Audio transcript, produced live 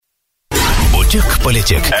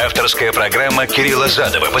Politic. Авторская программа Кирилла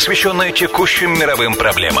Задова, посвященная текущим мировым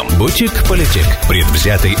проблемам. Politic.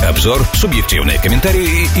 Предвзятый обзор, субъективные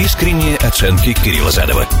комментарии и искренние оценки Кирилла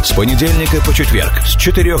Задова. С понедельника по четверг с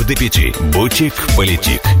 4 до 5.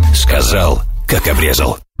 Politic. Сказал, как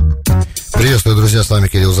обрезал. Приветствую, друзья, с вами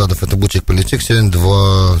Кирилл Задов. Это Politic.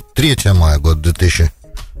 Сегодня 3 мая, год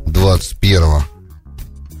 2021.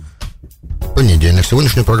 Понедельник.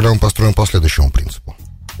 Сегодняшнюю программу построим по следующему принципу.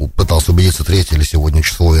 Пытался убедиться, 3 или сегодня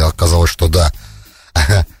число, и оказалось, что да.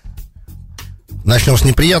 Начнем с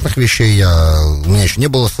неприятных вещей. У меня еще не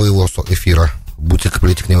было своего эфира.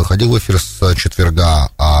 Politic не выходил в эфир с четверга,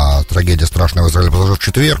 а трагедия страшная в Израиле произошла в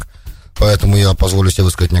четверг. Поэтому я позволю себе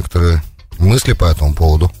высказать некоторые мысли по этому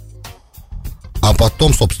поводу. А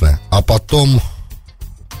потом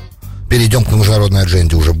перейдем к международной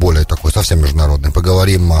адженде, уже более такой, совсем международной.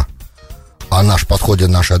 Поговорим о подходе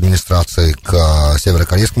нашей администрации к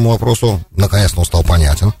северокорейскому вопросу. Наконец-то он стал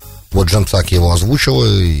понятен. Вот Джен Псаки его озвучила,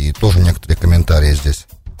 и тоже некоторые комментарии здесь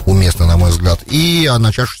уместны, на мой взгляд. И о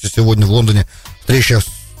начавшейся сегодня в Лондоне встреча с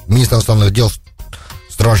министром иностранных дел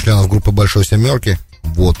стран-членов группы Большой Семерки.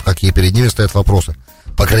 Вот какие перед ними стоят вопросы.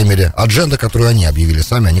 По крайней мере, адженда, которую они объявили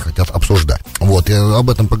сами, они хотят обсуждать. Вот, и об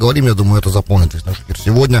этом поговорим, я думаю, это заполнит весь наш эфир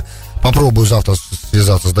сегодня. Попробую завтра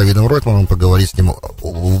связаться с Давидом Ройтманом, поговорить с ним,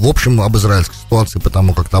 в общем, об израильской ситуации,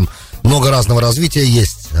 потому как там много разного развития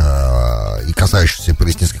есть, и касающихся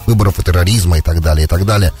палестинских выборов, и терроризма, и так далее, и так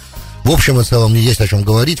далее. В общем и целом, мне есть о чем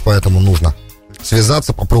говорить, поэтому нужно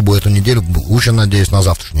связаться, попробую эту неделю, очень надеюсь, на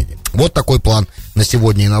завтрашний день. Вот такой план на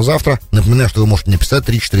сегодня и на завтра. Напоминаю, что вы можете мне писать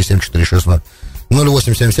 347-460.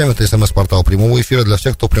 0877, это смс-портал прямого эфира. Для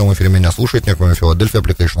всех, кто в прямом эфире меня слушает, не кроме Филадельфии,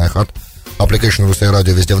 Application iHeart, Application Русское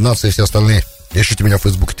радио везде в нации, и все остальные. Ищите меня в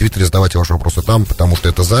Facebook и Твиттере, задавайте ваши вопросы там, потому что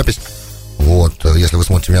это запись. Вот, если вы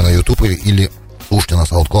смотрите меня на YouTube или слушайте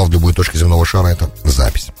нас SoundCloud в любой точке земного шара, это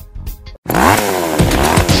запись.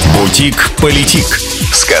 Politic.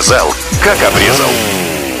 Сказал, как обрезал.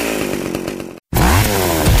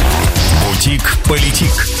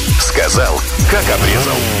 Politic. Сказал, как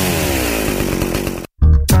обрезал.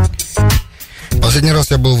 Последний раз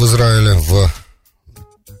я был в Израиле в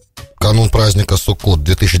канун праздника Суккот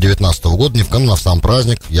 2019 года. Не в канун, а в сам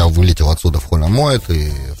праздник. Я вылетел отсюда в Холь-а-Моэд и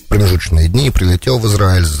в промежуточные дни прилетел в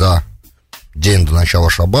Израиль за день до начала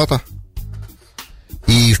шаббата.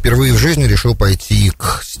 И впервые в жизни решил пойти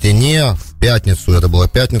к стене в пятницу. Это была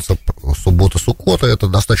пятница, суббота Суккота. Это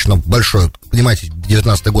достаточно большой. Понимаете,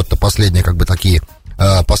 19-й год-то последнее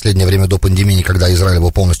время до пандемии, когда Израиль был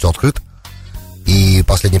полностью открыт. И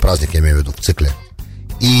последний праздник, я имею в виду, в цикле.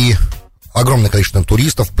 И огромное количество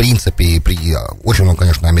туристов, в принципе, и очень много,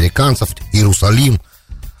 конечно, американцев, Иерусалим.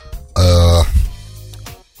 Я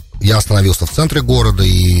остановился в центре города,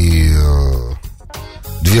 и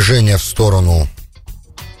движение в сторону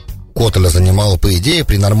Котеля занимало, по идее,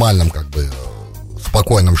 при нормальном,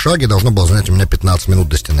 спокойном шаге должно было занять у меня 15 минут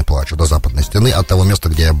до стены плача, до западной стены, от того места,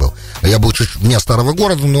 где я был. Я был чуть вне старого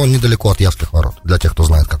города, но недалеко от Явских ворот. Для тех, кто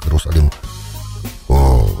знает, как Иерусалим,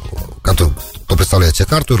 кто представляет себе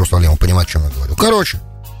карту Иерусалима, понимает, о чем я говорю. Короче,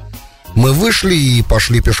 мы вышли и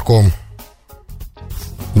пошли пешком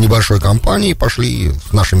в небольшой компании, пошли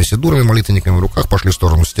с нашими сидурами, молитвенниками в руках, пошли в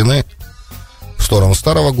сторону стены, в сторону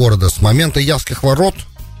старого города. С момента Явских ворот,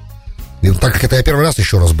 так как это я первый раз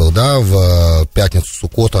еще раз был, да, в пятницу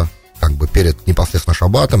Суккота, перед непосредственно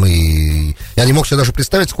шаббатом, и я не мог себе даже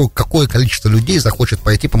представить, какое количество людей захочет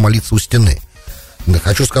пойти помолиться у стены.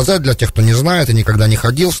 Хочу сказать, для тех, кто не знает и никогда не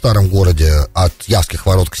ходил в старом городе от Явских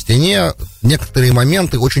ворот к стене, некоторые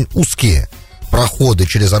моменты очень узкие. Проходы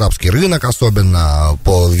через арабский рынок, особенно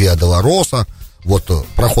по Виа-Долороса, вот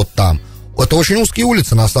проход там. Это очень узкие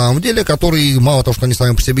улицы, на самом деле, которые, мало того, что они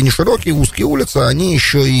сами по себе не широкие, узкие улицы, они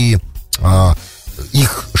еще и...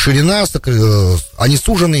 их ширина, они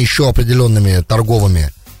сужены еще определенными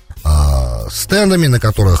торговыми стендами, на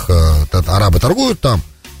которых арабы торгуют там.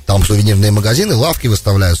 Там сувенирные магазины, лавки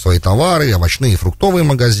выставляют свои товары, овощные и фруктовые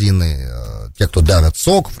магазины, те, кто давят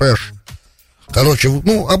сок, фреш. Короче,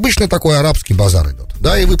 обычный такой арабский базар идет.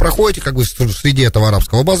 Да, и вы проходите среди этого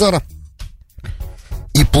арабского базара.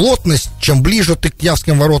 И плотность, чем ближе ты к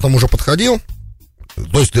Явским воротам уже подходил,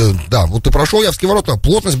 то есть, да, вот ты прошел Явские ворота,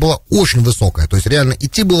 плотность была очень высокая, то есть реально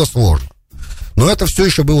идти было сложно. Но это все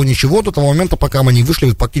еще было ничего до того момента, пока мы не вышли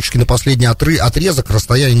практически на последний отрезок,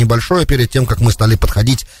 расстояние небольшое, перед тем, как мы стали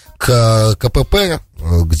подходить к КПП,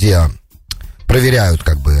 где проверяют,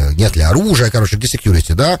 нет ли оружия, где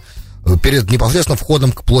security, да, перед непосредственно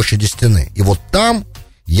входом к площади стены. И вот там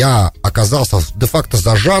я оказался де-факто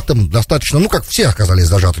зажатым, достаточно, как все оказались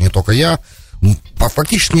зажаты, не только я,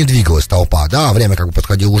 фактически не двигалась толпа, да, время как бы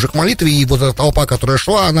подходило уже к молитве, и вот эта толпа, которая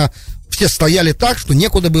шла, она, все стояли так, что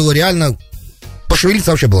некуда было реально,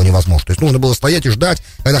 пошевелиться вообще было невозможно, то есть нужно было стоять и ждать,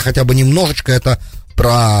 когда хотя бы немножечко это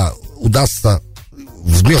удастся,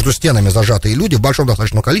 между стенами зажатые люди в большом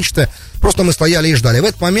достаточном количестве, просто мы стояли и ждали. В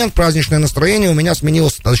этот момент праздничное настроение у меня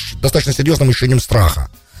сменилось достаточно серьезным ощущением страха,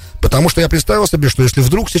 потому что я представил себе, что если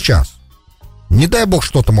вдруг сейчас, не дай бог,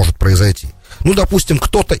 что-то может произойти, ну, допустим,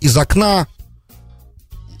 кто-то из окна,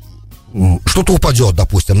 что-то упадет,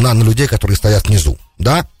 допустим, на людей, которые стоят внизу,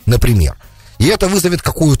 да, например, и это вызовет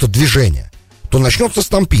какое-то движение, то начнется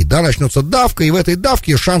стампид, да, начнется давка, и в этой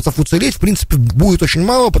давке шансов уцелеть, в принципе, будет очень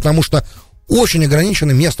мало, потому что очень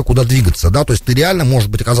ограничено место, куда двигаться, да, то есть ты реально, может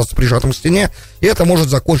быть, оказаться прижатым к стене, и это может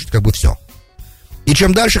закончить как бы все. И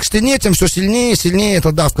чем дальше к стене, тем все сильнее и сильнее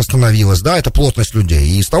эта давка становилась, да, это плотность людей.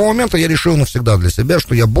 И с того момента я решил навсегда для себя,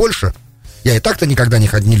 что я и так-то никогда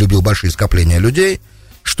не любил большие скопления людей,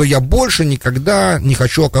 что я больше никогда не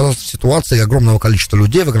хочу оказаться в ситуации огромного количества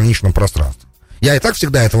людей в ограниченном пространстве. Я и так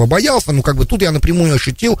всегда этого боялся, но как бы тут я напрямую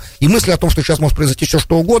ощутил, и мысль о том, что сейчас может произойти все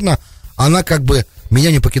что угодно, она как бы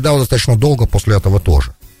меня не покидала достаточно долго после этого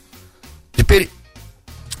тоже. Теперь,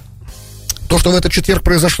 то, что в этот четверг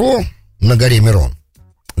произошло на горе Мерон.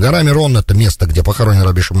 Гора Мерон — это место, где похоронен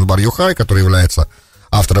Раби Шимон бар Йохай, который является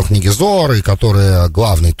автором книги Зоар, и который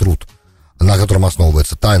главный труд, на котором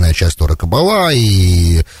основывается тайная часть Торы Каббала,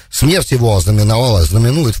 и смерть его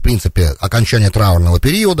знаменует, в принципе, окончание траурного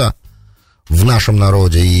периода в нашем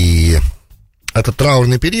народе, и этот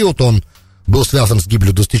траурный период, он был связан с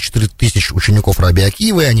гибелью 24 тысяч учеников Раби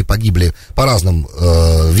Акивы, они погибли по разным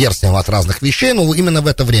версиям от разных вещей, но именно в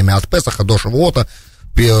это время, от Песаха до Шавуота,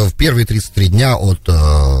 в первые 33 дня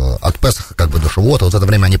от Песаха как бы до Шавуота, вот это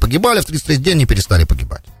время они погибали, в 33 дня они перестали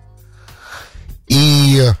погибать.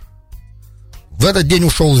 И в этот день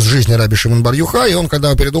ушел из жизни Раби Шимон бар Йохай, и он,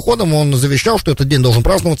 когда перед уходом, он завещал, что этот день должен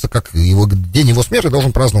праздноваться, как день его смерти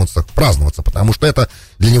должен праздноваться, потому что это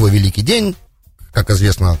для него великий день, как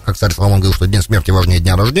известно, как царь Соломон говорил, что день смерти важнее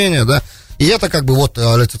дня рождения, да, и это как бы вот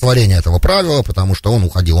олицетворение этого правила, потому что он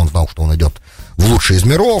уходил, он знал, что он идет в лучший из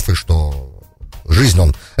миров, и что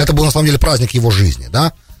это был на самом деле праздник его жизни,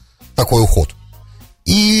 да, такой уход.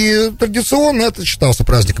 И традиционно это считался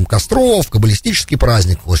праздником костров, каббалистический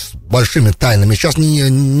праздник с большими тайнами. Сейчас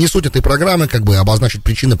не суть этой программы как бы обозначить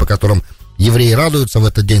причины, по которым евреи радуются в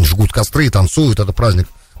этот день, жгут костры, танцуют, это праздник,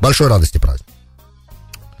 большой радости праздник.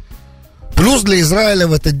 Плюс для Израиля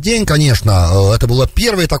в этот день, конечно, это был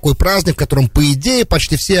первый такой праздник, в котором, по идее,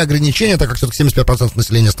 почти все ограничения, так как все-таки 75%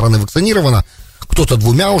 населения страны вакцинировано, кто-то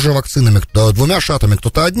 2 уже вакцинами, кто 2 шатами,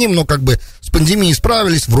 кто-то одним, но как бы с пандемией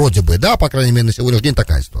справились вроде бы, да, по крайней мере, на сегодняшний день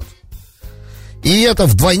такая ситуация. И это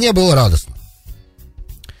вдвойне было радостно.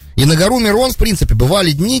 И на гору Мерон, в принципе,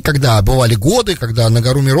 бывали годы, когда на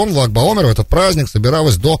гору Мерон в Lag BaOmer в этот праздник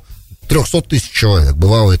собиралось до 300 тысяч человек,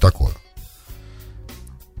 бывало и такое.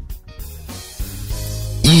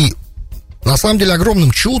 И на самом деле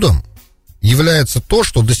огромным чудом является то,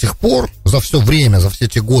 что до сих пор, за все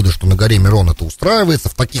те годы, что на горе Мерон это устраивается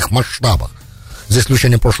в таких масштабах, за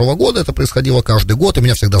исключением прошлого года, это происходило каждый год, и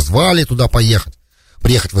меня всегда звали туда приехать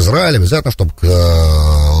в Израиль обязательно, чтобы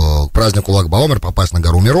к празднику Lag BaOmer попасть на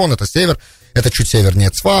гору Мерон. Это север, это чуть севернее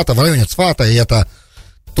Цфата, в районе Цфата, и это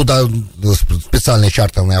туда специальные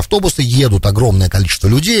чартерные автобусы едут, огромное количество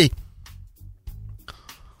людей.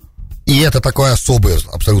 И это такой особый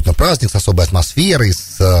абсолютно праздник с особой атмосферой,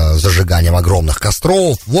 с зажиганием огромных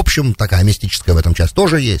костров. В общем, такая мистическая в этом часть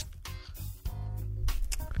тоже есть.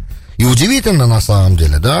 И удивительно, на самом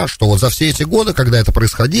деле, да, что вот за все эти годы, когда это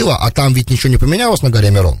происходило, а там ведь ничего не поменялось на горе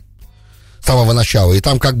Мерон с самого начала, и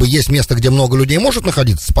там как бы есть место, где много людей может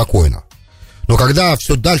находиться спокойно, но когда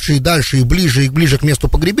все дальше и дальше, и ближе к месту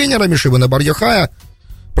погребения Раби Шимона бар Йохая,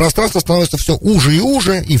 пространство становится все уже и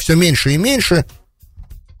уже, и все меньше и меньше.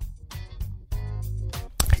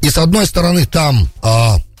 И с одной стороны там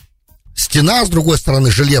стена, с другой стороны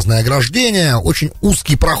железное ограждение, очень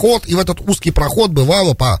узкий проход, и в этот узкий проход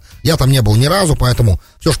бывало, я там не был ни разу, поэтому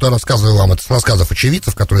все, что я рассказываю вам, это с рассказов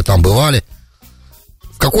очевидцев, которые там бывали.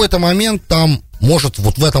 В какой-то момент там может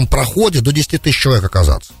вот в этом проходе до 10 тысяч человек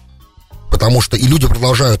оказаться. Потому что и люди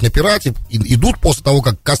продолжают напирать, и идут после того,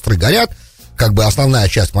 как костры горят, как бы основная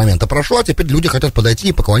часть момента прошла, теперь люди хотят подойти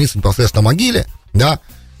и поклониться непосредственно могиле, да,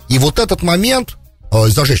 и вот этот момент...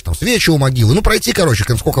 зажечь там свечи у могилы, пройти,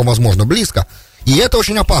 сколько возможно близко. И это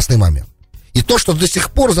очень опасный момент. И то, что до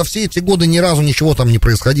сих пор за все эти годы ни разу ничего там не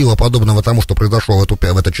происходило подобного тому, что произошло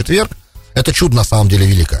в этот четверг, это чудо на самом деле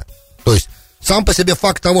великое. То есть сам по себе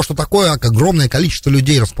факт того, что такое огромное количество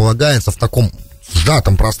людей располагается в таком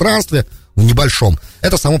сжатом пространстве, в небольшом,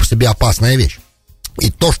 это само по себе опасная вещь. И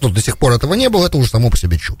то, что до сих пор этого не было, это уже само по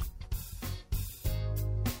себе чудо.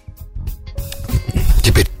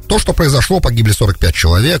 Теперь, то, что произошло, погибли 45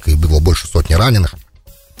 человек, и было больше сотни раненых.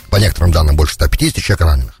 По некоторым данным, больше 150 человек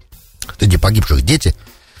раненых. Среди погибших дети,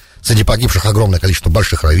 среди погибших огромное количество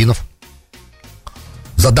больших раввинов,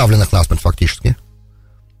 задавленных насмерть фактически.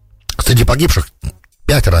 Среди погибших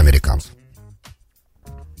 5 американцев.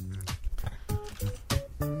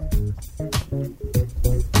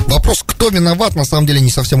 Вопрос, кто виноват, на самом деле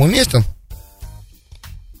не совсем уместен.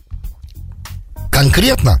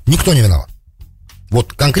 Конкретно никто не виноват.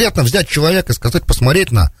 Вот конкретно взять человека и сказать,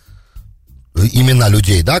 посмотреть на имена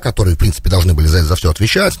людей, да, которые, в принципе, должны были за все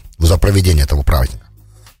отвечать, за проведение этого праздника.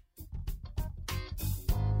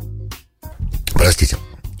 Простите.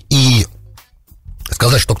 И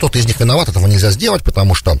сказать, что кто-то из них виноват, этого нельзя сделать,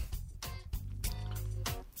 потому что,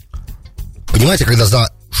 понимаете, когда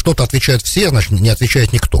за что-то отвечают все, значит, не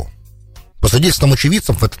отвечает никто. По свидетельствам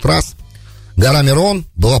очевидцев, в этот раз гора Мерон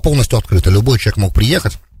была полностью открыта. Любой человек мог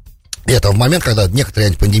приехать. И это в момент, когда некоторые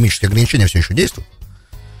антипандемические ограничения все еще действуют.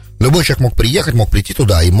 Любой человек мог приехать, мог прийти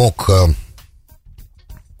туда и мог... То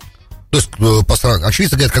есть,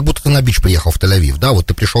 очевидцы говорят, как будто ты на бич приехал в Тель-Авив, да, вот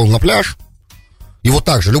ты пришел на пляж, и вот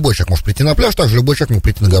так же любой человек может прийти на пляж, так же любой человек мог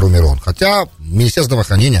прийти на гору Мерон. Хотя Министерство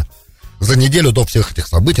здравоохранения за неделю до всех этих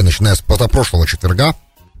событий, начиная с позапрошлого четверга,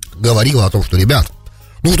 говорило о том, что, ребят,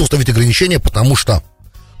 нужно установить ограничения, потому что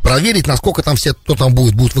проверить, насколько там все, кто там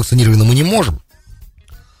будет вакцинированы, мы не можем.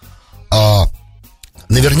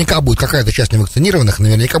 Наверняка будет какая-то часть невакцинированных,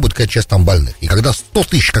 наверняка будет какая-то часть там больных. И когда 100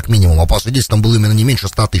 тысяч как минимум, а по свидетельствам было именно не меньше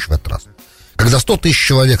 100 тысяч в этот раз, когда 100 тысяч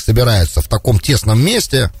человек собираются в таком тесном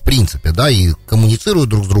месте, в принципе, да, и коммуницируют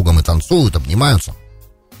друг с другом, и танцуют, обнимаются,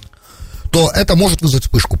 то это может вызвать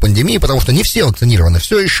вспышку пандемии, потому что не все вакцинированы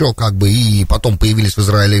все еще, как бы, и потом появились в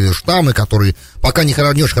Израиле штаммы, которые пока не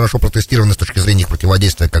очень хорошо протестированы с точки зрения их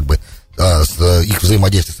противодействия, как бы, их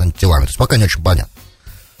взаимодействия с антителами, то есть пока не очень понятно.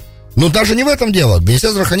 Но даже не в этом дело.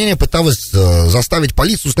 Министерство здравоохранения пыталось заставить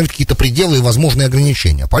полицию установить какие-то пределы и возможные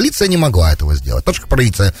ограничения. Полиция не могла этого сделать. Так что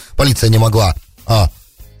полиция не могла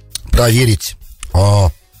проверить,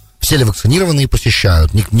 все ли вакцинированные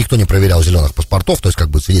посещают. Никто не проверял зеленых паспортов, то есть как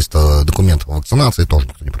бы свидетельство документов о вакцинации тоже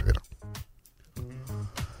никто не проверял.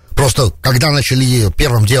 Просто когда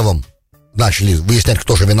первым делом начали выяснять,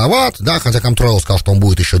 кто же виноват, да, хотя контролер сказал, что он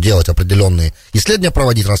будет еще делать определенные исследования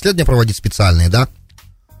проводить, расследования проводить специальные, да,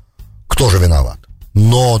 кто же виноват?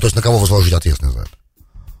 Но, то есть на кого возложить ответственность за это?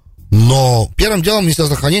 Но первым делом Министерство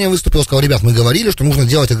здравоохранения выступило и сказало, ребят, мы говорили, что нужно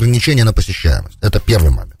делать ограничения на посещаемость. Это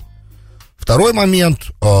первый момент. Второй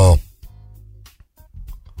момент,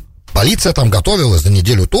 полиция там готовилась за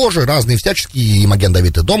неделю тоже, разные всяческие, и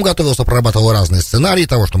Маген-Давид Дом готовился, прорабатывал разные сценарии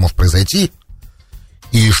того, что может произойти,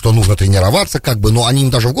 и что нужно тренироваться, как бы, но им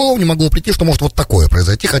даже в голову не могло прийти, что может вот такое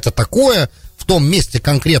произойти, хотя такое в том месте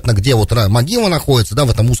конкретно, где вот могила находится, да,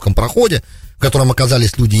 в этом узком проходе, в котором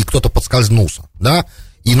оказались люди, и кто-то подскользнулся, да,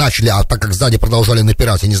 и начали, а так как сзади продолжали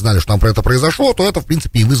напирать и не знали, что там про это произошло, то это, в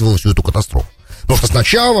принципе, и вызвало всю эту катастрофу. Потому что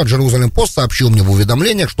сначала Jerusalem Post сообщил мне в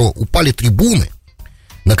уведомлениях, что упали трибуны,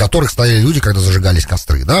 на которых стояли люди, когда зажигались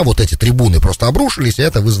костры, да, вот эти трибуны просто обрушились, и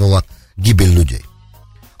это вызвало гибель людей.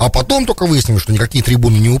 А потом только выяснилось, что никакие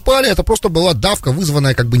трибуны не упали, это просто была давка,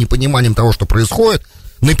 вызванная как бы непониманием того, что происходит,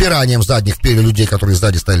 напиранием задних людей, которые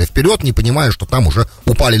сзади стояли вперед, не понимая, что там уже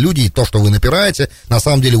упали люди, и то, что вы напираете, на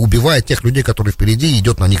самом деле убивает тех людей, которые впереди, и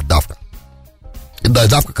идет на них давка. И да,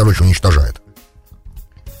 давка, короче, уничтожает.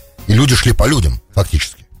 И люди шли по людям,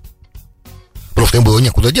 фактически. Потому что им было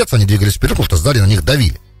некуда деться, они двигались вперед, потому что сзади на них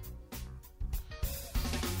давили.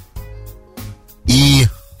 И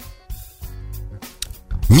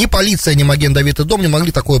ни полиция, ни Маген-Давид Дом не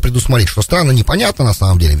могли такое предусмотреть, что странно, непонятно на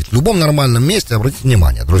самом деле. Ведь в любом нормальном месте, обратите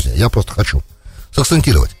внимание, друзья, я просто хочу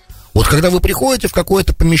сакцентировать. Вот когда вы приходите в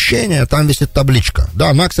какое-то помещение, там висит табличка,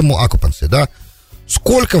 да, максимум occupancy, да,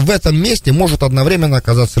 сколько в этом месте может одновременно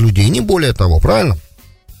оказаться людей, не более того, правильно?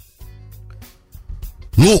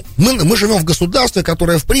 Ну, мы живем в государстве,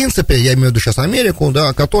 которое, в принципе, я имею в виду сейчас Америку,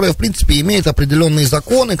 да, которое, в принципе, имеет определенные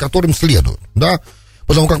законы, которым следуют, да.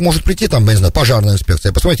 Потому как может прийти там, я не знаю, пожарная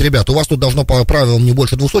инспекция. Посмотрите, ребята, у вас тут должно по правилам не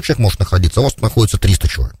больше 200 человек может находиться, а у вас тут находится 300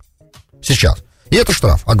 человек. Сейчас. И это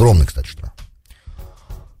штраф. Огромный, кстати, штраф.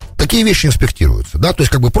 Такие вещи инспектируются, да, то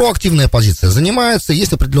есть как бы проактивная позиция занимается,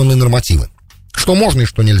 есть определенные нормативы. Что можно и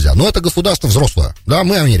что нельзя. Но это государство взрослое, да,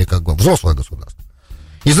 мы Америка, взрослое государство.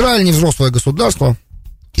 Израиль не взрослое государство.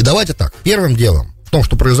 И давайте так, первым делом в том,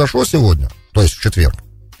 что произошло сегодня, то есть в четверг,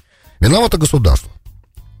 виновато государство.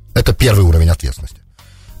 Это первый уровень ответственности.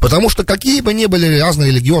 Потому что какие бы ни были разные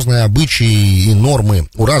религиозные обычаи и нормы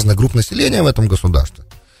у разных групп населения в этом государстве,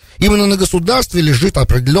 именно на государстве лежит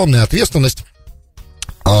определенная ответственность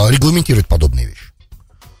регламентировать подобные вещи.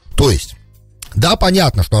 То есть, да,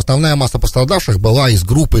 понятно, что основная масса пострадавших была из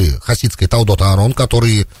группы хасидской Таудот Аарон,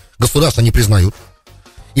 которые государство не признают.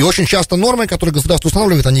 И очень часто нормы, которые государство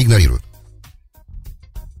устанавливает, они игнорируют.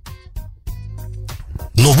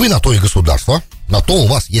 Но вы на то и государство, на то у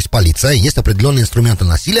вас есть полиция, есть определенные инструменты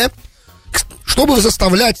насилия, чтобы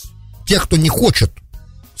заставлять тех, кто не хочет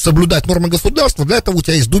соблюдать нормы государства. Для этого у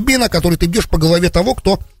тебя есть дубина, которой ты бьешь по голове того,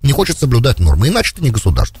 кто не хочет соблюдать нормы. Иначе это не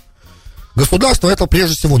государство. Государство — это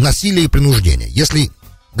прежде всего насилие и принуждение. Если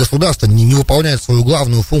государство не выполняет свою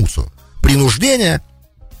главную функцию принуждения,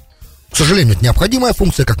 к сожалению, это необходимая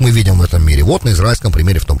функция, как мы видим в этом мире, вот на израильском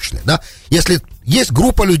примере в том числе, да. Если есть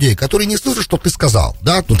группа людей, которые не слышат, что ты сказал,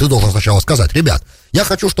 да, то ты должен сначала сказать: ребят, я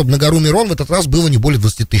хочу, чтобы на гору Мерон в этот раз было не более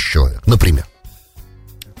 20 тысяч человек, например.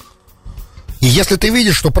 И если ты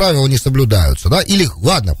видишь, что правила не соблюдаются, да, или,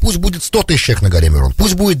 ладно, пусть будет 100 тысяч человек на горе Мерон,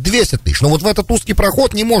 пусть будет 200 тысяч, но вот в этот узкий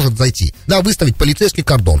проход не может зайти, да, выставить полицейский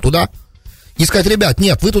кордон туда и сказать: ребят,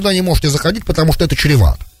 нет, вы туда не можете заходить, потому что это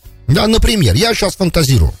чревато. Да, например, я сейчас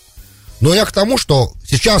фантазирую, но я к тому, что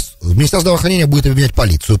сейчас Министерство здравоохранения будет обвинять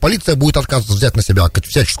полицию, полиция будет отказываться взять на себя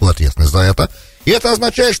всяческую ответственность за это, и это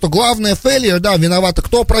означает, что главное failure, да, виноваты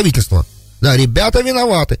кто? Правительство. Да, ребята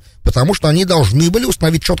виноваты, потому что они должны были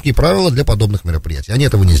установить четкие правила для подобных мероприятий. Они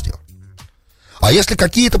этого не сделали. А если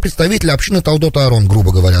какие-то представители общины Таудот Аарон,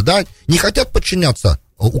 грубо говоря, да, не хотят подчиняться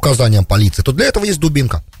указаниям полиции, то для этого есть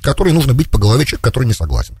дубинка, которой нужно бить по голове человека, который не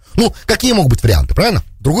согласен. Ну, какие могут быть варианты, правильно?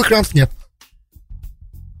 Других вариантов нет.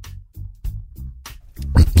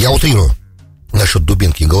 Я утрирую насчет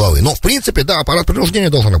дубинки и головы. Но, в принципе, да, аппарат принуждения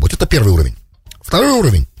должен работать. Это первый уровень. Второй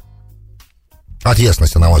уровень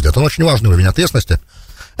ответственности, на мой взгляд, он очень важный уровень ответственности.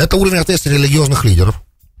 Это уровень ответственности религиозных лидеров,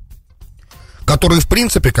 которые, в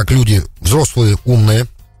принципе, как люди взрослые, умные,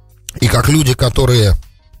 и как люди, которые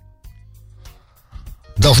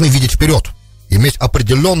должны видеть вперед, иметь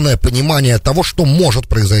определенное понимание того, что может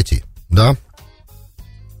произойти, да.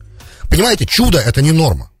 Понимаете, чудо — это не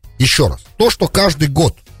норма. Еще раз, то, что каждый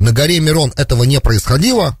год на горе Мерон этого не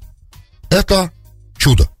происходило, это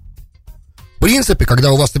чудо. В принципе,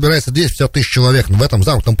 когда у вас собирается 250 тысяч человек в этом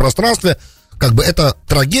замкнутом пространстве, как бы это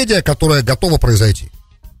трагедия, которая готова произойти.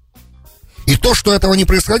 И то, что этого не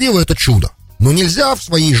происходило, это чудо. Но нельзя в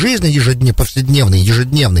своей жизни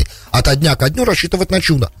ежедневной, ото дня ко дню рассчитывать на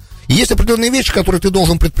чудо. И есть определенные вещи, которые ты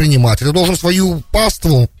должен предпринимать. Ты должен свою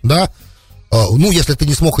паству, да, ну, если ты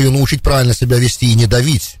не смог ее научить правильно себя вести и не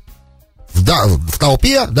давить в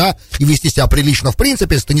толпе, да, и вести себя прилично в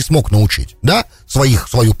принципе, если ты не смог научить, да,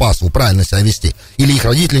 свою паству правильно себя вести, или их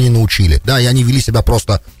родители не научили, да, и они вели себя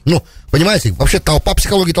просто, ну, понимаете, вообще толпа,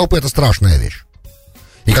 психология толпы — это страшная вещь.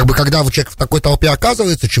 И как бы, когда человек в такой толпе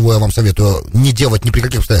оказывается, чего я вам советую не делать ни при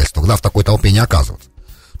каких обстоятельствах, да, в такой толпе не оказываться,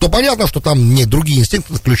 то понятно, что там не другие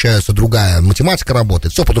инстинкты включаются, другая математика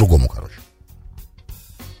работает, все по-другому, короче.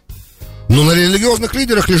 Но на религиозных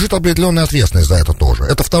лидерах лежит определенная ответственность за это тоже.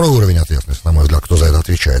 Это второй уровень ответственности, на мой взгляд, кто за это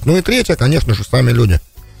отвечает. Ну и третье, конечно же, сами люди,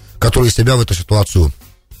 которые себя в эту ситуацию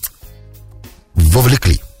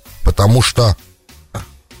вовлекли. Потому что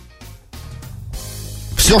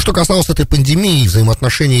все, что касалось этой пандемии и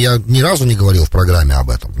взаимоотношений, я ни разу не говорил в программе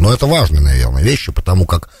об этом. Но это важные, наверное, вещи, потому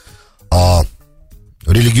как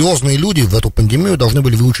религиозные люди в эту пандемию должны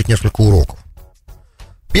были выучить несколько уроков.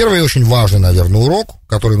 Первый и очень важный, наверное, урок,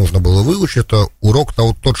 который нужно было выучить, это урок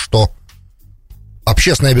тот, что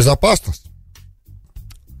общественная безопасность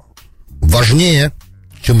важнее,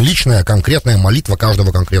 чем личная конкретная молитва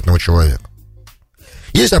каждого конкретного человека.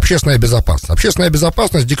 Есть общественная безопасность. Общественная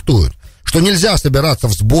безопасность диктует, что нельзя собираться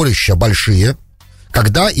в сборища большие,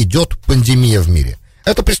 когда идет пандемия в мире.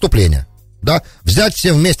 Это преступление. Да, взять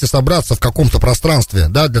все вместе, собраться в каком-то пространстве,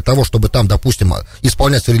 да, для того, чтобы там, допустим,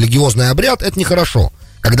 исполнять религиозный обряд, это нехорошо.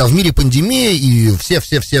 Когда в мире пандемия, и все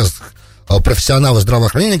профессионалы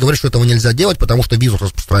здравоохранения говорят, что этого нельзя делать, потому что вирус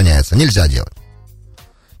распространяется. Нельзя делать.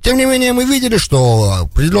 Тем не менее, мы видели, что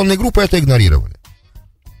определенные группы это игнорировали.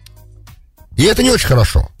 И это не очень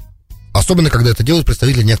хорошо. Особенно, когда это делают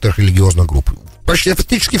представители некоторых религиозных групп.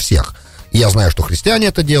 Практически всех. И я знаю, что христиане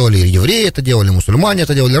это делали, и евреи это делали, мусульмане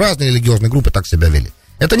это делали, разные религиозные группы так себя вели.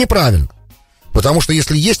 Это неправильно. Потому что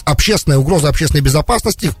если есть общественная угроза общественной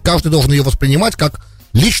безопасности, каждый должен ее воспринимать как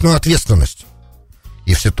личную ответственность.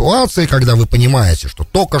 И в ситуации, когда вы понимаете, что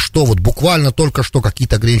только что, вот буквально только что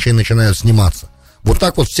какие-то ограничения начинают сниматься, вот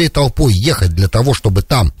так вот всей толпой ехать для того, чтобы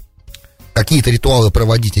там какие-то ритуалы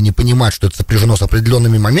проводить и не понимать, что это сопряжено с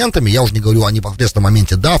определенными моментами, я уже не говорю о непосредственном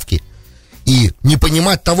моменте давки, и не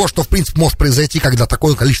понимать того, что, в принципе, может произойти, когда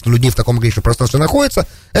такое количество людей в таком количестве пространстве находится,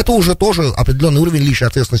 это уже тоже определенный уровень личной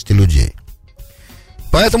ответственности людей.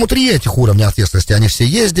 Поэтому 3 этих уровня ответственности, они все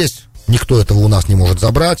есть здесь, никто этого у нас не может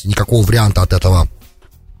забрать, никакого варианта от этого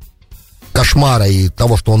кошмара и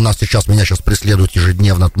того, что он меня сейчас преследует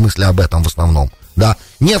ежедневно, мысли об этом в основном, да,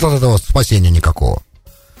 нет от этого спасения никакого.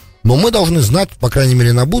 Но мы должны знать, по крайней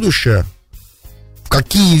мере, на будущее, на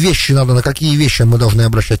какие вещи мы должны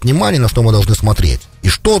обращать внимание, на что мы должны смотреть, и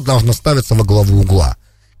что должно ставиться во главу угла,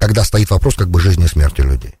 когда стоит вопрос как бы жизни и смерти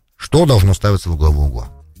людей. Что должно ставиться во главу угла?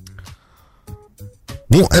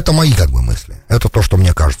 Ну, это мои как бы мысли. Это то, что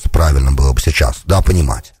мне кажется правильно было бы сейчас, да,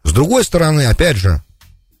 понимать. С другой стороны, опять же,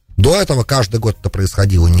 до этого каждый год это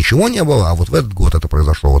происходило, ничего не было, а вот в этот год это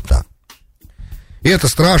произошло вот так. И это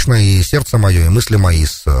страшно, и сердце мое, и мысли мои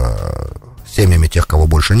с семьями тех, кого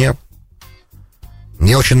больше нет.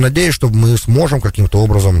 Я очень надеюсь, что мы сможем каким-то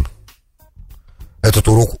образом этот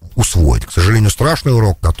урок усвоить. К сожалению, страшный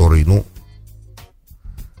урок, который,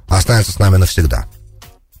 останется с нами навсегда.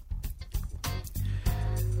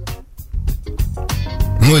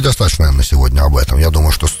 Ну и достаточно, наверное, на сегодня об этом. Я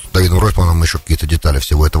думаю, что с Давидом Ройсманом мы еще какие-то детали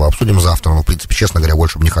всего этого обсудим завтра. Но, в принципе, честно говоря,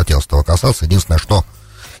 больше бы не хотелось этого касаться. Единственное, что...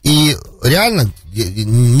 И реально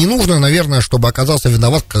не нужно, наверное, чтобы оказался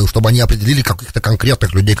виноват, чтобы они определили каких-то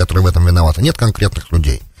конкретных людей, которые в этом виноваты. Нет конкретных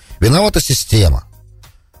людей. Виновата система.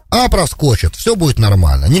 Проскочит, все будет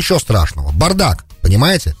нормально, ничего страшного. Бардак,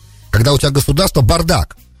 понимаете? Когда у тебя государство,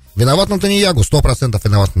 бардак. Виноват Нетаньяху, 100%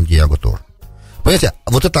 виноват Нетаньяху тоже. Понимаете,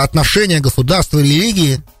 вот это отношение государства и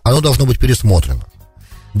религии, оно должно быть пересмотрено.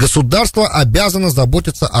 Государство обязано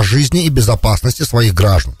заботиться о жизни и безопасности своих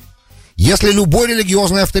граждан. Если любой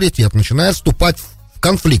религиозный авторитет начинает вступать в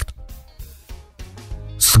конфликт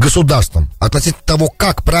с государством относительно того,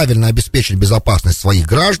 как правильно обеспечить безопасность своих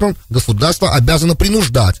граждан, государство обязано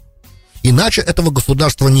принуждать. Иначе этого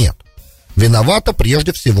государства нет. Виновато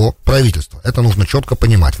прежде всего правительство. Это нужно четко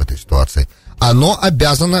понимать в этой ситуации. Оно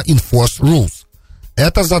обязано enforce rules.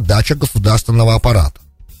 Это задача государственного аппарата.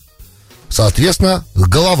 Соответственно,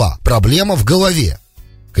 проблема в голове.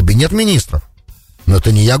 Кабинет министров. Но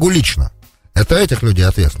это не Нетаньяху лично. Это этих людей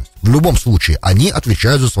ответственность. В любом случае, они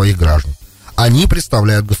отвечают за своих граждан. Они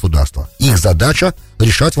представляют государство. Их задача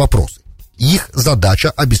решать вопросы. Их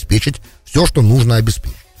задача обеспечить все, что нужно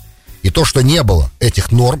обеспечить. И то, что не было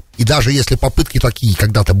этих норм, и даже если попытки такие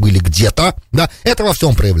когда-то были где-то, да, это во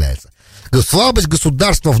всем проявляется. Слабость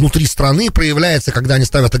государства внутри страны проявляется, когда они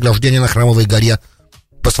ставят ограждение на Храмовой горе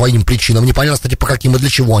по своим причинам. Непонятно, кстати, по каким и для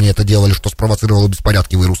чего они это делали, что спровоцировало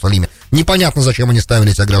беспорядки в Иерусалиме. Непонятно, зачем они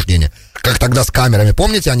ставили эти ограждения. Как тогда с камерами.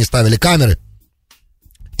 Помните, они ставили камеры,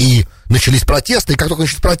 и начались протесты, и как только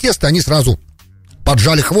начались протесты, они сразу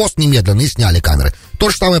поджали хвост немедленно и сняли камеры. То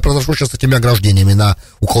же самое произошло сейчас с этими ограждениями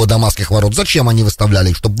около Дамасских ворот. Зачем они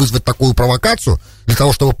выставляли их? Чтобы вызвать такую провокацию? Для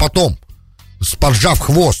того, чтобы потом, поджав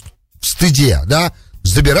хвост в стыде, да,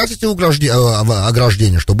 забирать эти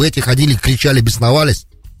ограждения, чтобы эти ходили, кричали, бесновались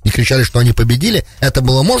и кричали, что они победили. Это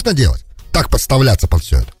было можно делать? Так подставляться под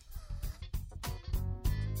все это?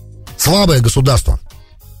 Слабое государство.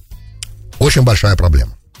 Очень большая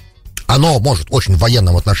проблема. Оно может очень в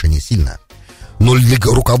военном отношении сильное. Но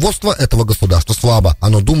руководство этого государства слабо.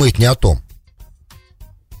 Оно думает не о том.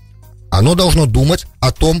 Оно должно думать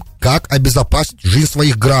о том, как обезопасить жизнь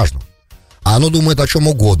своих граждан. А оно думает о чем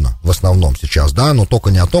угодно в основном сейчас, да, но только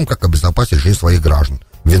не о том, как обезопасить жизнь своих граждан.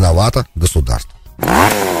 Виновато государство.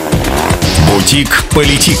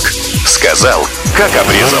 Бутик-политик. Сказал, как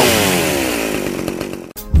обрезал.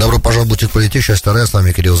 Добро пожаловать в Бутик-политик. Часть 2. С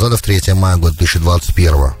вами Кирилл Задов. 3 мая года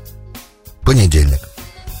 2021. Понедельник.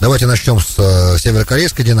 Давайте начнем с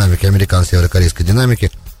северокорейской динамики, американо-северокорейской динамики.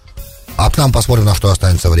 А там посмотрим, на что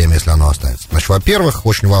останется время, если оно останется. Значит, во-первых,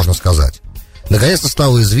 очень важно сказать. Наконец-то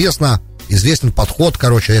стало известен подход,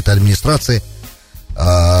 этой администрации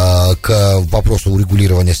к вопросу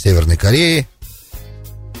урегулирования Северной Кореи.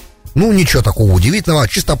 Ничего такого удивительного,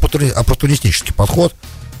 чисто оппортунистический подход.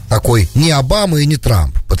 Такой не Обама и не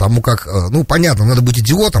Трамп. Потому как, понятно, надо быть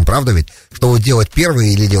идиотом, правда ведь? Чтобы делать первое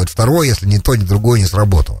или делать второе, если ни то, ни другое не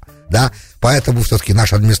сработало. Да? Поэтому все-таки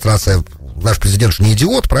наша администрация, наш президент же не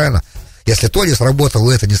идиот, правильно? Если то не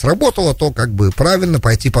сработало, это не сработало, то правильно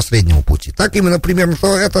пойти по среднему пути. Так именно примерно,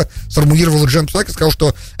 что это сформулировал Джен Псак и сказал,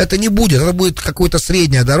 что это не будет, это будет какая-то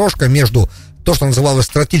средняя дорожка между то, что называлось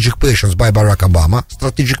strategic patience by Barack Obama.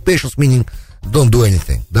 Strategic patience meaning don't do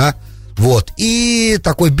anything, да? Вот. И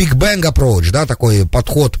такой Big Bang approach, да, такой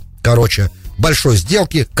подход, большой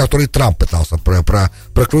сделки, который Трамп пытался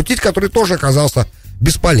прокрутить, который тоже оказался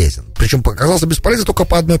бесполезен. Причем оказался бесполезен только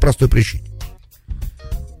по одной простой причине.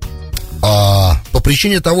 по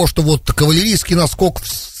причине того, что вот кавалерийский наскок в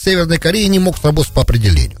Северной Корее не мог сработать по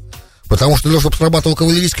определению. Потому что для того, чтобы срабатывал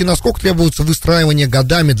кавалерийский наскок, требуется выстраивание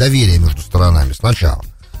годами доверия между сторонами сначала.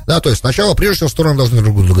 Да, то есть сначала, прежде всего, стороны должны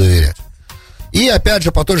друг другу доверять. И опять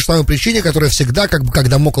же, по той же самой причине, которая всегда, как бы, как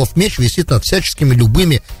дамоклов меч, висит над всяческими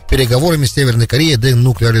любыми переговорами с Северной Кореей о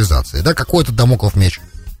денуклеаризации. Да, какой это дамоклов меч?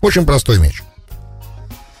 Очень простой меч.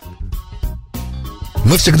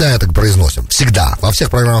 Мы всегда это произносим. Всегда. Во всех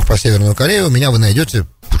программах про Северную Корею у меня вы найдете,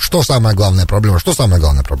 что самая главная проблема. Что самая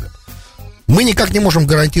главная проблема? Мы никак не можем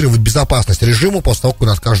гарантировать безопасность режиму после того, как он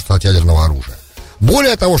откажется от ядерного оружия.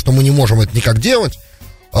 Более того, что мы не можем это никак делать,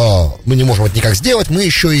 мы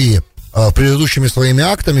еще и предыдущими своими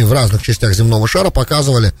актами в разных частях земного шара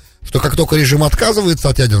показывали, что как только режим отказывается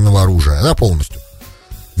от ядерного оружия, да, полностью,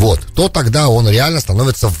 вот, то тогда он реально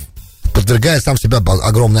становится, подвергает сам себя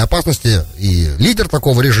огромной опасности, и лидер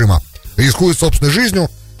такого режима рискует собственной жизнью,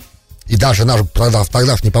 и даже наш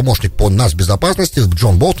тогдашний помощник по нацбезопасности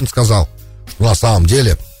Джон Болтон сказал, что на самом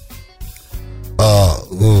деле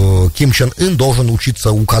Ким Чен Ын должен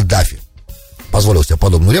учиться у Каддафи. Позволил себе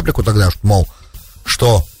подобную реплику тогда, что, мол,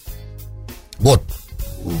 что вот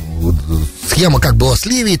схема, как была с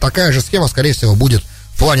Ливией, такая же схема, скорее всего, будет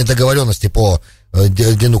в плане договоренности по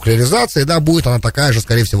денуклеаризации, да, будет она такая же,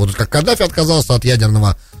 скорее всего, вот как Каддафи отказался от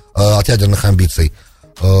ядерных амбиций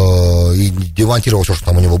и демонтировал все, что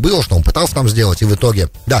там у него было, что он пытался там сделать, и в итоге,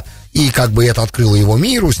 да, и как бы это открыло его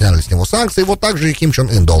миру, сняли с него санкции, вот так же и Ким Чен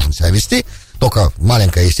Ын должен себя вести, только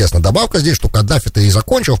маленькая, естественно, добавка здесь, что Каддафи-то и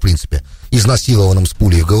закончил, в принципе, изнасилованным с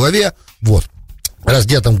пулей в голове, вот,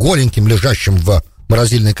 раздетым, голеньким, лежащим в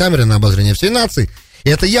морозильной камере на обозрение всей нации, и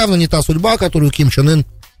это явно не та судьба, которую Ким Чен Ын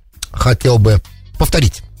хотел бы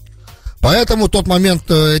повторить. Поэтому тот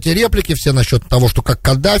момент, эти реплики все насчет того, что как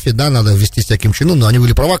Каддафи, да, надо ввести себя Ким Чен Ыну, но они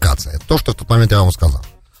были провокацией. Это то, что в тот момент я вам сказал.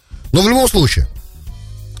 Но в любом случае,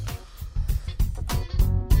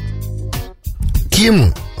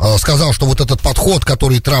 Ким сказал, что вот этот подход,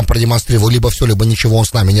 который Трамп продемонстрировал, либо все, либо ничего, он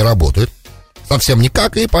с нами не работает. Совсем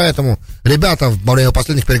никак, и поэтому ребята во время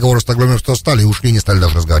последних переговоров с Стокгольмом стали и ушли, не стали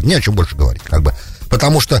даже разговаривать. Не о чем больше говорить, как бы.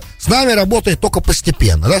 Потому что с нами работает только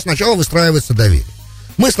постепенно. Да, сначала выстраивается доверие.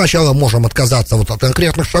 Мы сначала можем отказаться вот от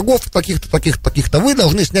конкретных шагов, таких-то, вы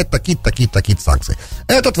должны снять такие-то санкции.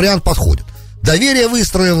 Этот вариант подходит. Доверие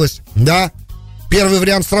выстроилось, да, первый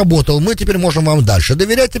вариант сработал, мы теперь можем вам дальше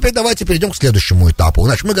доверять, теперь давайте перейдем к следующему этапу.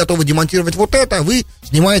 Значит, мы готовы демонтировать вот это, а вы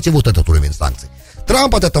снимаете вот этот уровень санкций.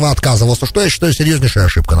 Трамп от этого отказывался, что я считаю серьезнейшая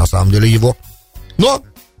ошибка на самом деле его. Но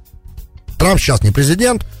Трамп сейчас не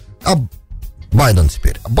президент, а Байден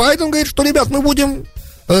теперь. Байден говорит, что, ребят, мы будем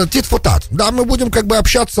tit for tat. Да, мы будем как бы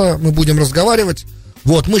общаться, мы будем разговаривать.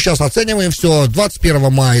 Вот, мы сейчас оцениваем все.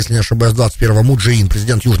 21 мая, если не ошибаюсь, 21 Му Чжэ Ин,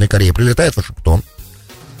 президент Южной Кореи, прилетает в Вашингтон.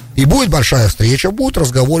 И будет большая встреча, будет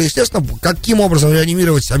разговор. Естественно, каким образом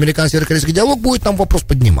реанимировать американо-северокорейский диалог, будет там вопрос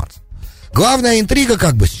подниматься. Главная интрига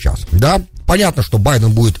как бы сейчас, да. Понятно, что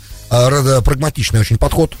Байден будет прагматичный очень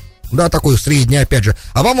подход, да, такой средний, опять же.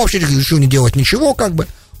 Обама вообще решил не делать ничего, как бы.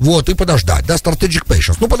 Вот, и подождать, да, strategic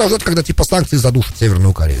patience. Ну, подождать, когда, типа, санкции задушат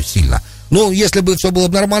Северную Корею сильно. Ну, если бы все было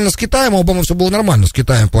нормально с Китаем, а Обама все было нормально с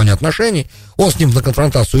Китаем в плане отношений, он с ним на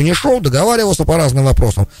конфронтацию не шел, договаривался по разным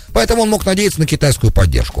вопросам, поэтому он мог надеяться на китайскую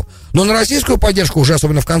поддержку. Но на российскую поддержку уже,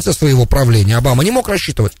 особенно в конце своего правления, Обама не мог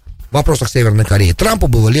рассчитывать в вопросах Северной Кореи. Трампу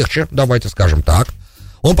было легче, давайте скажем так.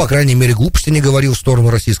 Он, по крайней мере, глупости не говорил в сторону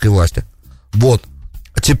российской власти. Вот.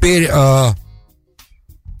 Теперь...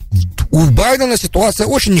 У Байдена ситуация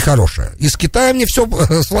очень нехорошая. И с Китаем не все,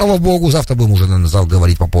 слава богу, завтра будем уже, наверное,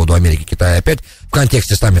 говорить по поводу Америки, Китая опять в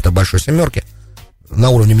контексте саммита Большой Семерки на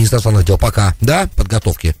уровне Министерства иностранных дел пока, да,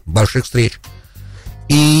 подготовки больших встреч.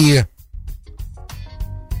 И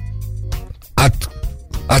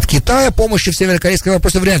от Китая помощи в северокорейском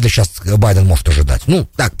вопросе вряд ли сейчас Байден может ожидать. Ну,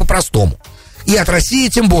 так, по-простому. И от России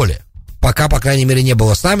тем более. Пока, по крайней мере, не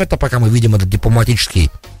было саммита, пока мы видим этот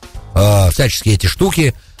дипломатический, всяческие эти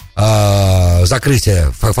штуки,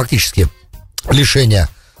 закрытие, фактически лишение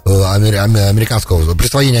американского,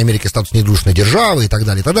 присвоения Америке статуса недружественной державы и так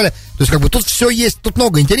далее, и так далее. То есть, как бы, тут все есть, тут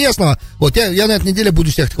много интересного. Вот, я на этой неделе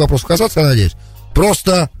буду всех этих вопросов касаться, я надеюсь.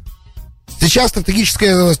 Просто сейчас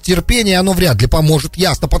стратегическое терпение, оно вряд ли поможет.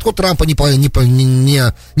 Ясно, подход Трампа не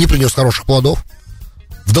принес хороших плодов.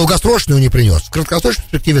 В долгосрочную не принес, в краткосрочной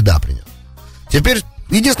перспективе, да, принес. Теперь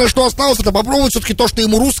единственное, что осталось, это попробовать все-таки то, что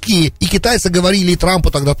ему русские и китайцы говорили, и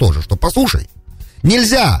Трампу тогда тоже, что послушай,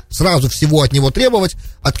 нельзя сразу всего от него требовать,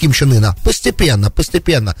 от Ким Чен Ына,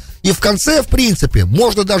 постепенно. И в конце, в принципе,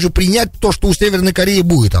 можно даже принять то, что у Северной Кореи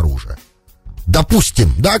будет оружие.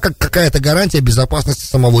 Допустим, да, как какая-то гарантия безопасности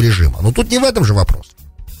самого режима. Но тут не в этом же вопрос.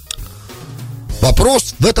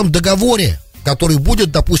 Вопрос в этом договоре, который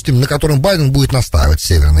будет, допустим, на котором Байден будет настаивать с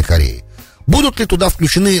Северной Кореей. Будут ли туда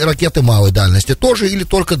включены ракеты малой дальности тоже, или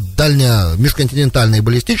только межконтинентальные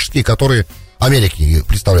баллистические, которые Америке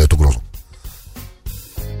представляют угрозу?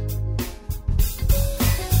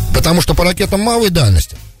 Потому что по ракетам малой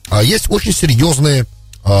дальности есть очень серьезные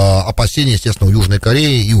опасения, естественно, у Южной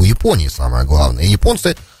Кореи и у Японии, самое главное. И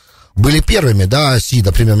японцы были первыми, да,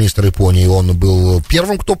 Сида, премьер-министр Японии, он был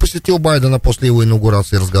первым, кто посетил Байдена после его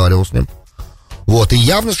инаугурации и разговаривал с ним. Вот, и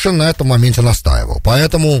явно совершенно на этом моменте настаивал.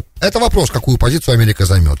 Поэтому это вопрос, какую позицию Америка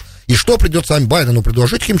займет. И что придется Байдену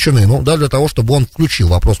предложить Ким Чен Ыну, да, для того, чтобы он включил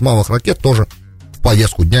вопрос малых ракет тоже в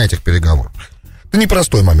повестку дня этих переговоров. Это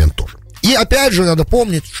непростой момент тоже. И опять же, надо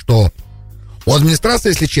помнить, что у администрации,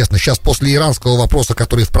 если честно, сейчас после иранского вопроса,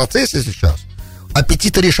 который в процессе сейчас,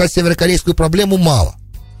 аппетита решать северокорейскую проблему мало.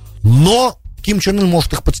 Но Ким Чен Ын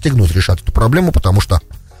может их подстегнуть решать эту проблему, потому что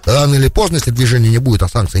рано или поздно, если движения не будет, а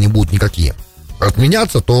санкции не будут никакие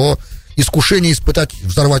отменяться, то искушение испытать,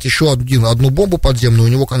 взорвать еще одну бомбу подземную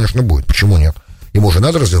у него, конечно, будет. Почему нет? Ему же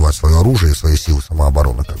надо развивать свое оружие и свои силы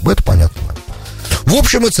самообороны. Как бы это понятно. В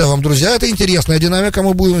общем и целом, друзья, это интересная динамика,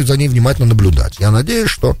 мы будем за ней внимательно наблюдать. Я надеюсь,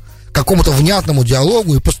 что к какому-то внятному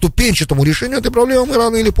диалогу и поступенчатому решению этой проблемы мы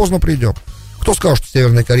рано или поздно придем. Кто сказал, что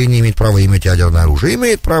Северная Корея не имеет права иметь ядерное оружие?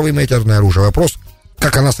 Имеет право иметь ядерное оружие. Вопрос,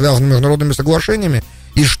 как она связана с международными соглашениями,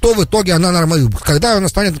 и что в итоге когда она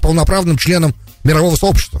станет полноправным членом мирового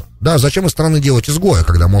сообщества. Да, зачем из страны делать изгоя,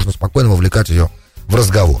 когда можно спокойно вовлекать ее в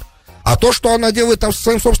разговор. А то, что она делает там со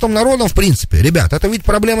своим собственным народом, в принципе, ребят, это ведь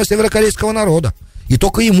проблема северокорейского народа. И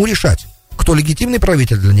только ему решать, кто легитимный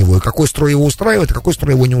правитель для него, и какой строй его устраивает, и какой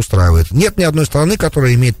строй его не устраивает. Нет ни одной страны,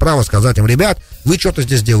 которая имеет право сказать им: ребят, вы что-то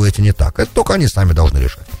здесь делаете не так. Это только они сами должны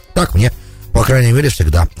решать. Так мне, по крайней мере,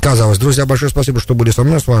 всегда казалось. Друзья, большое спасибо, что были со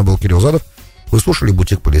мной. С вами был Кирилл Задов. Вы слушали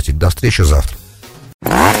 «Бутик Политик». До встречи завтра.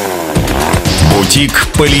 «Бутик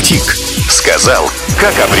Политик». Сказал,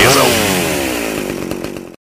 как обрезал.